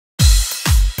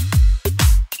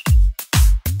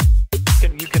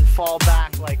fall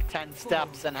back like 10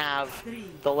 steps and have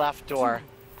the left door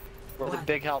where the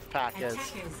big health pack is.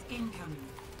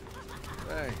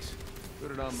 Thanks. Put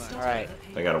it on my. Alright.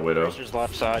 They got a Widow. Tracer's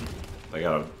left side. They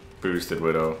got a boosted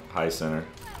Widow, high center.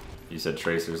 You said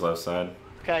Tracer's left side?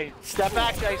 Okay, step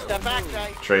back, Jay. Step back,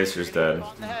 Jay. Tracer's dead.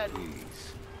 On the head.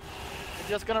 You're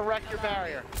just gonna wreck your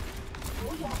barrier.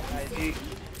 Right,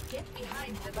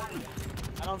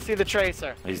 I don't see the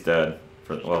Tracer. He's dead.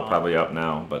 Well, probably up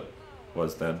now, but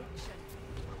was dead.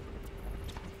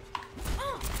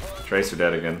 Tracer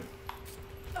dead again.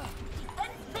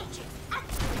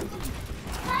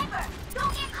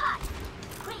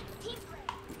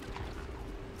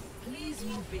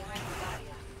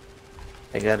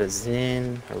 I got a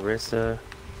Zen, Orisa.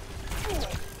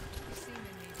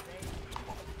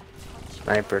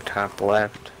 Sniper top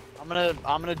left. I'm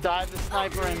gonna dive the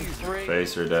sniper in 3,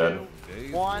 Tracer dead.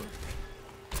 2, 1.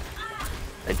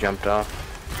 I jumped off.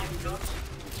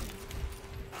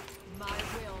 My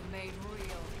will made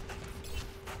real.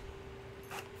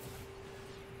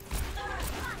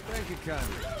 Thank you,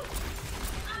 Conrad.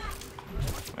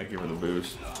 I give her the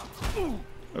boost.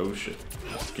 Oh shit.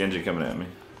 Genji coming at me.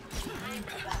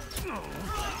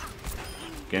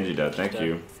 Genji dead, thank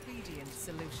you.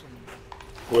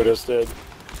 Widow's dead.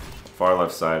 Far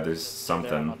left side, there's I'm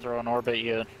something. gonna throw an orbit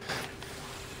you.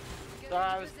 Sorry,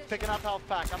 I was picking up health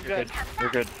pack. I'm good. You're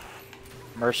good.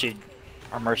 Mercy,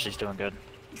 our Mercy's doing good.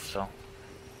 So.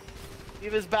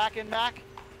 Eva's back in back.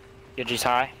 Genji's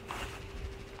high.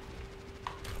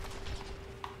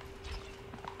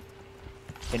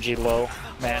 Genji low,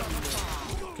 man.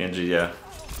 Genji, yeah.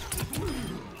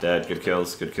 Dead, good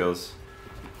kills, good kills.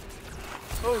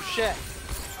 Oh shit.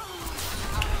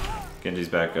 Genji's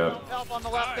back up. Help on the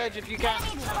left edge if you can.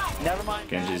 Never mind.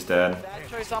 Genji's dead. Bad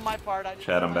choice on my part.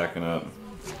 Chad, I'm backing up.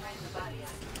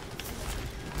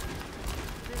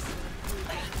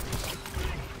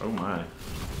 Oh my.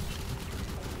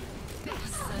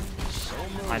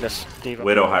 Behind us, Diva.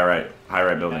 Widow, high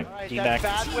right building. Alright, D-back.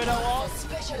 that bad Widow ult.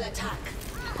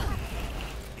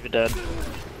 Diva dead.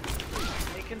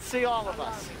 They can see all of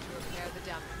us.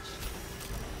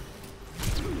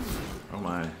 Oh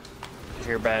my.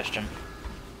 Here, Bastion.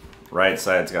 Right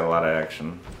side's got a lot of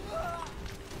action.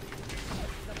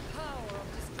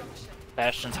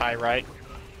 Bastion's high right.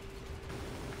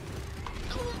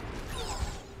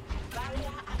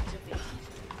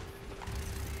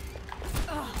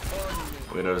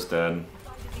 Widow's dead.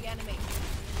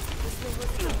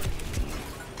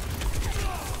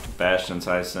 Bastion's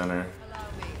high center.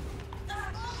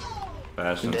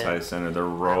 Bastion's high center. They're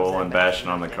rolling Bastion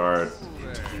on the card.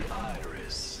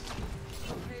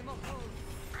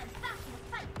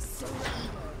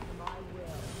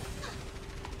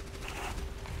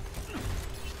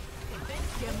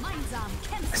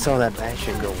 I saw that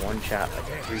Bastion go one shot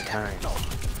like 3 times.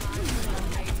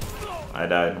 I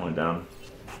died, went down.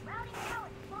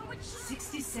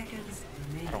 60 seconds.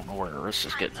 I don't know where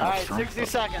Arissa's getting out Alright, from. 60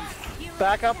 seconds.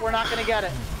 Back up, we're not gonna get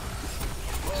it.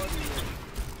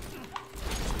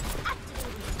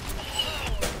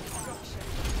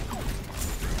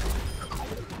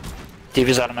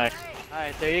 Diva's out of mech.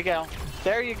 Alright, there you go.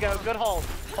 There you go, good hold.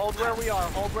 Hold where we are,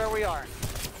 hold where we are.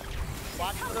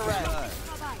 Watch for the red.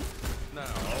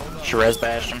 She res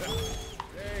Bastion.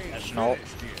 Bastion ult.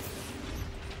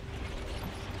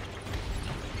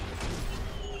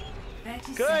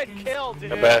 Good kill,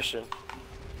 dude. A Bastion.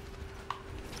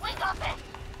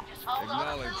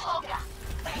 Acknowledged.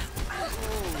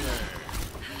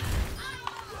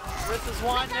 This is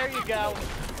one, there you go.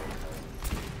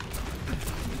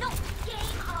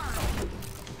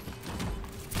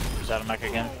 She's out of mech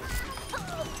again.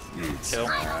 Kill.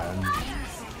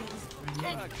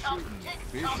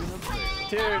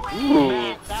 Dude,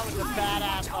 man, that was a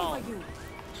badass ult.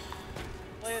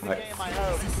 Play the game, I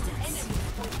hope.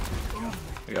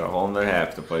 We got a hole in their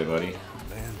half to play, buddy.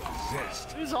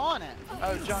 Who's on it?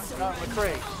 Oh,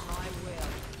 McCree.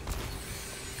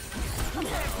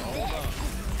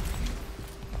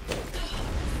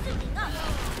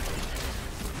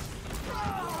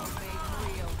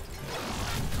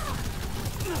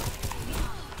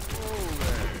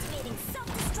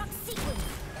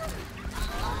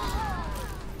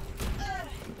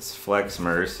 This Flex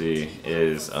Mercy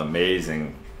is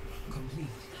amazing.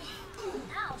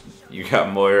 You got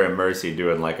Moira and Mercy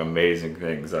doing like amazing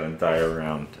things that entire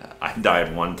round. I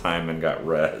died one time and got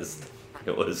rezzed.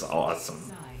 It was awesome.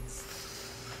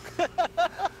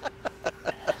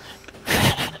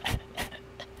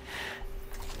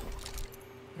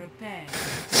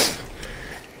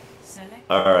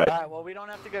 Alright. Alright, well, we don't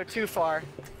have to go too far.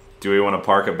 Do we want to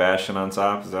park a Bastion on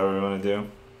top? Is that what we want to do?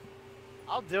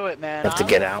 I'll do it, man. Have to I'm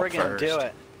get gonna out friggin' do first.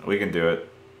 it. We can do it.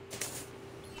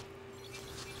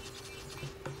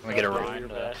 Can we get a Ryan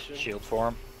to shield for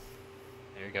him?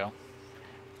 There you go.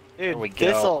 There we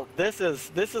Dude, go. this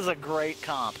is a great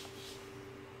comp.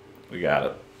 We got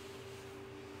it.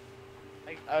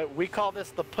 We call this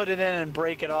the put it in and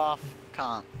break it off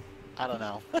comp. I don't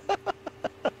know.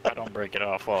 I don't break it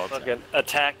off all the time. Fucking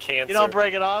attack cancer. You don't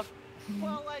break it off?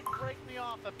 Well, like, break me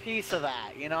off a piece of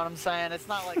that. You know what I'm saying? It's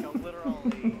not like a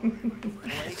literally...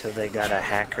 So they got a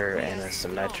hacker and a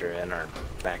Symmetra in our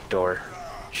back door,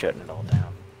 shutting it all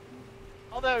down.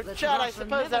 Although, Let Chad, I Russia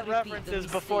suppose that never repeat reference the is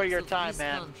before your mistakes of time, this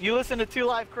man. country. You listen to 2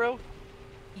 Live Crew?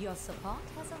 Your support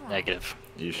has arrived. Negative.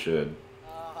 You should.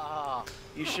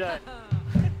 You should.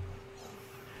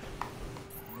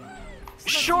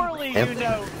 Surely Yep. you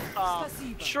know,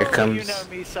 surely you comes- know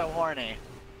me so horny.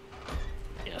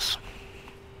 Yes.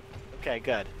 Okay,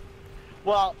 good.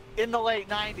 Well, in the late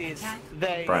 90s,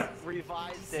 they Right.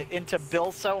 revised it into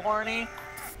Bill So Horny,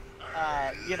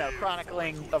 you know,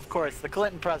 chronicling, of course, the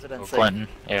Clinton Oh, presidency. Clinton.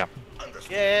 Yeah.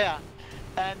 Yeah.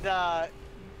 And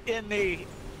in the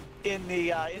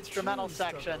instrumental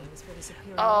section,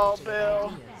 oh,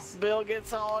 Bill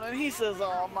gets on and he says,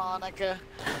 "Oh, Monica,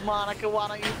 why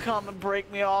don't you come and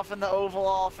break me off in the Oval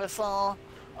Office?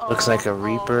 Looks like a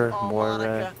Reaper, Moira,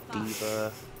 Monica."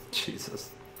 Diva. Jesus.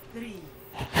 3,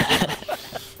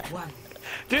 1.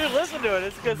 Dude, listen to it.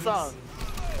 It's a good song.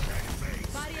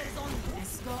 Barriers on.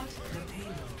 Escort the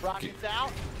payload. Rockets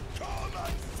out.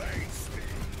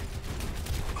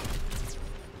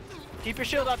 Keep your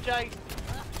shield up, Jay.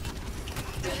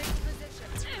 Get into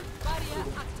position. Barrier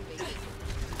activated.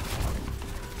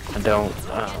 I don't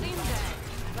Get in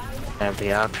there. have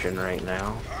the option right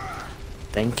now.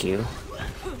 Thank you.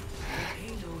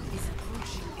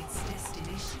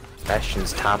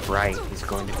 Bastion's top right. He's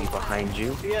going to be behind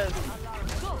you. He is.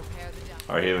 Go pair the down.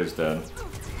 Oh, he was dead.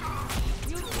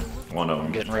 One of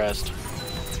them. Getting rest.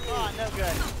 Oh, no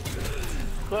good.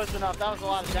 Close enough. That was a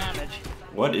lot of damage.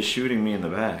 What is shooting me in the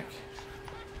back?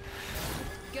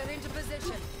 Get into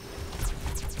position.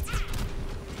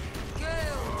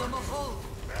 Kill the Mahal.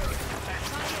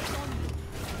 Barriers on you.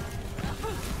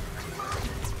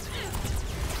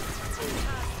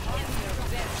 Your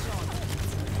best shot.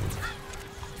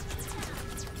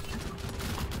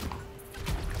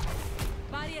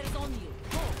 Barriers on you.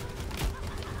 Go.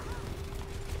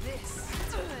 This.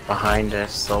 Behind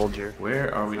us, soldier.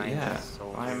 Where are we? Behind Yeah. us,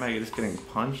 soldier. Why am I just getting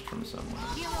punched from somewhere?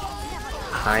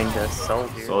 Behind us,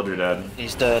 soldier. Soldier dead.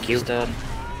 He's dead. He's dead.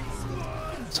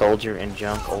 Soldier and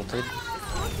Junk ulted.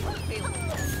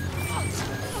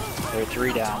 They're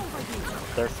 3 down.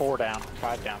 They're 4 down.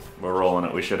 5 down. We're rolling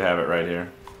it. We should have it right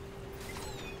here.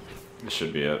 This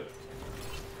should be it.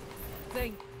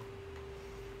 Think.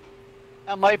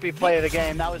 That might be play of the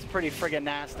game. That was pretty friggin'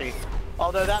 nasty.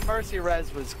 Although that Mercy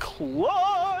res was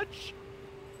clutch.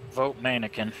 Vote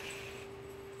mannequin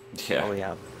Yeah. Oh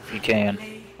yeah. if you can.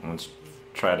 Let's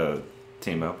try to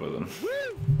team up with him.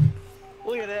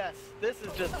 Look at this. This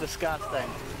is just disgusting.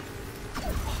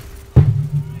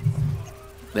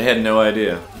 They had no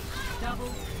idea.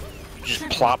 Just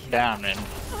plop down in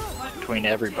between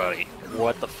everybody.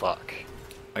 What the fuck?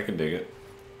 I can dig it.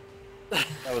 That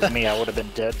was me. I would have been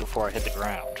dead before I hit the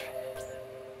ground.